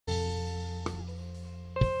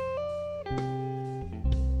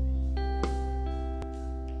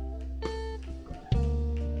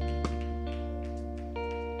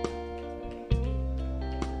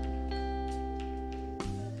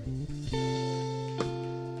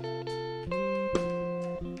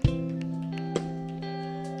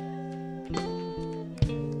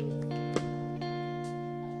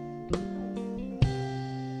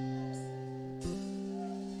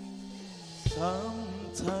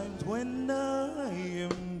times when I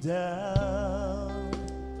am down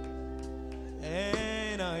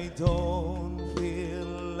and I don't feel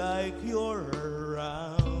like you're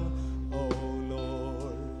around, oh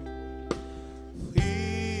Lord,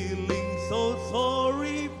 feeling so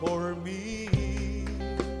sorry for me,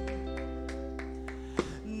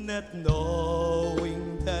 not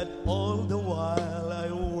knowing that all the while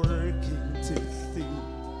I'm working to see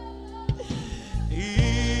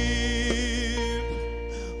if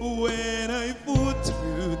when I put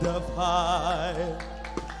through the fire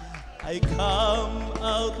I come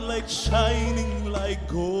out like shining like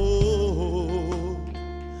gold.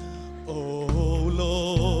 Oh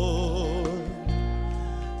Lord,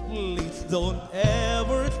 please don't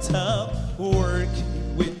ever stop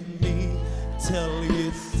working with me till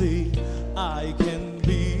you see I can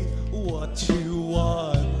be what you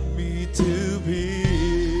want me to be.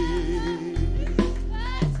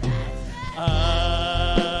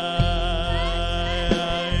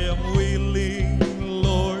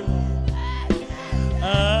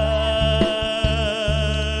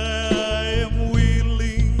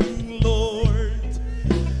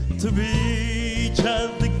 To be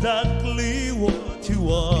just exactly what you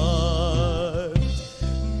want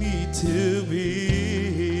me to be.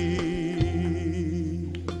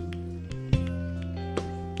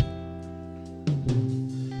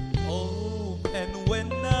 Oh, and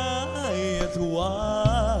when I ask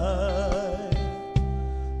why,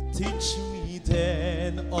 teach me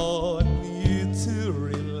then on you to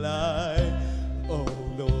rely. Oh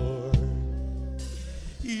Lord,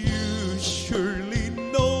 you surely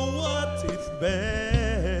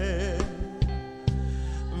best.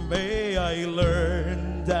 May I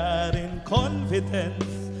learn that in confidence,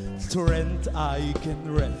 strength I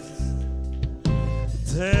can rest.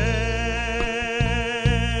 Then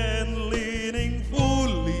leaning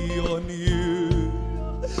fully on you,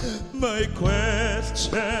 my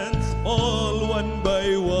questions all one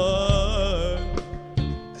by one.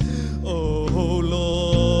 Oh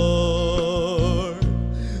Lord,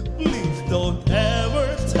 please don't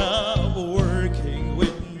ever stop working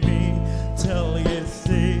with me till you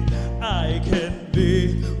see I can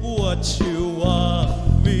be what you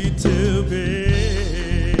want me to be.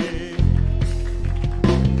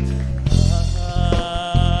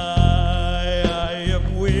 I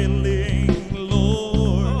am willing,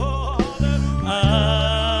 Lord. I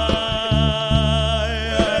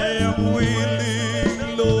am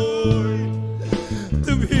willing, Lord,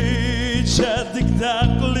 to be just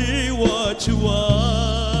exactly what you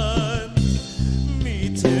want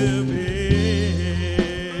me to be.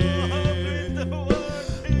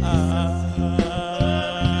 I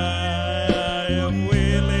am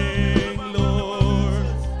willing, Lord.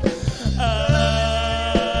 I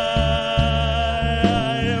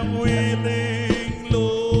am willing,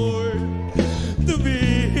 Lord, to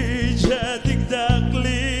be just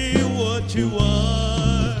exactly what you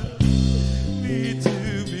want me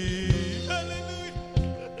to be. Hallelujah.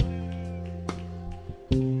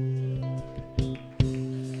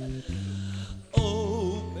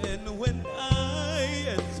 Oh, and when I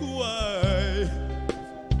ask why,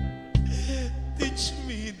 teach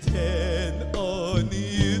me then on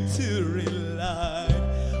you to rely.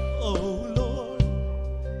 Oh Lord,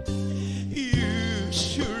 you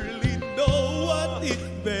surely know what is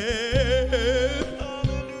best.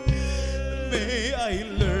 May I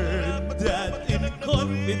learn that in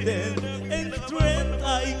confidence and strength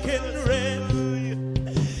I can rest.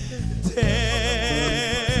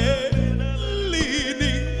 Then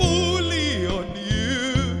leaning fully on you,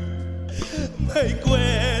 my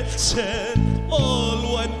questions all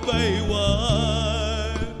one by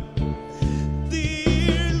one.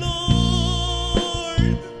 Dear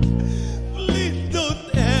Lord, please don't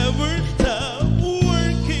ever stop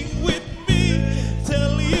working with me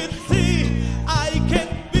till you see I can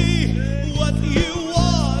be what you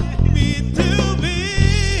want me to be.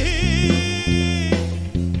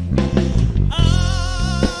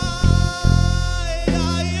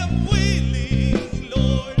 I am willing,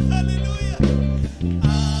 Lord. Hallelujah.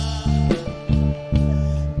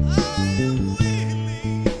 I am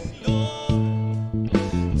willing, Lord,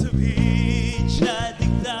 to be just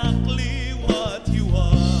exactly what you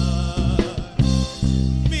want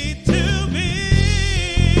me to be.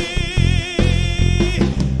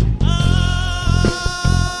 I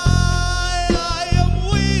am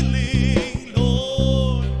willing,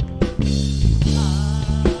 Lord.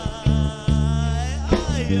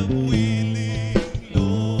 I am willing,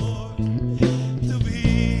 Lord, to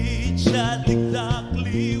be just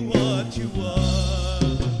exactly what you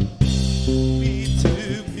want me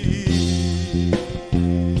to be.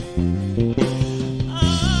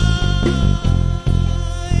 I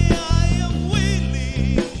am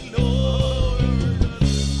willing, Lord.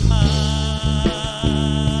 I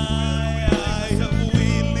am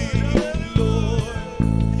willing, Lord,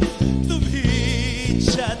 to be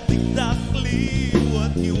just exactly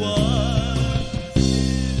what you are.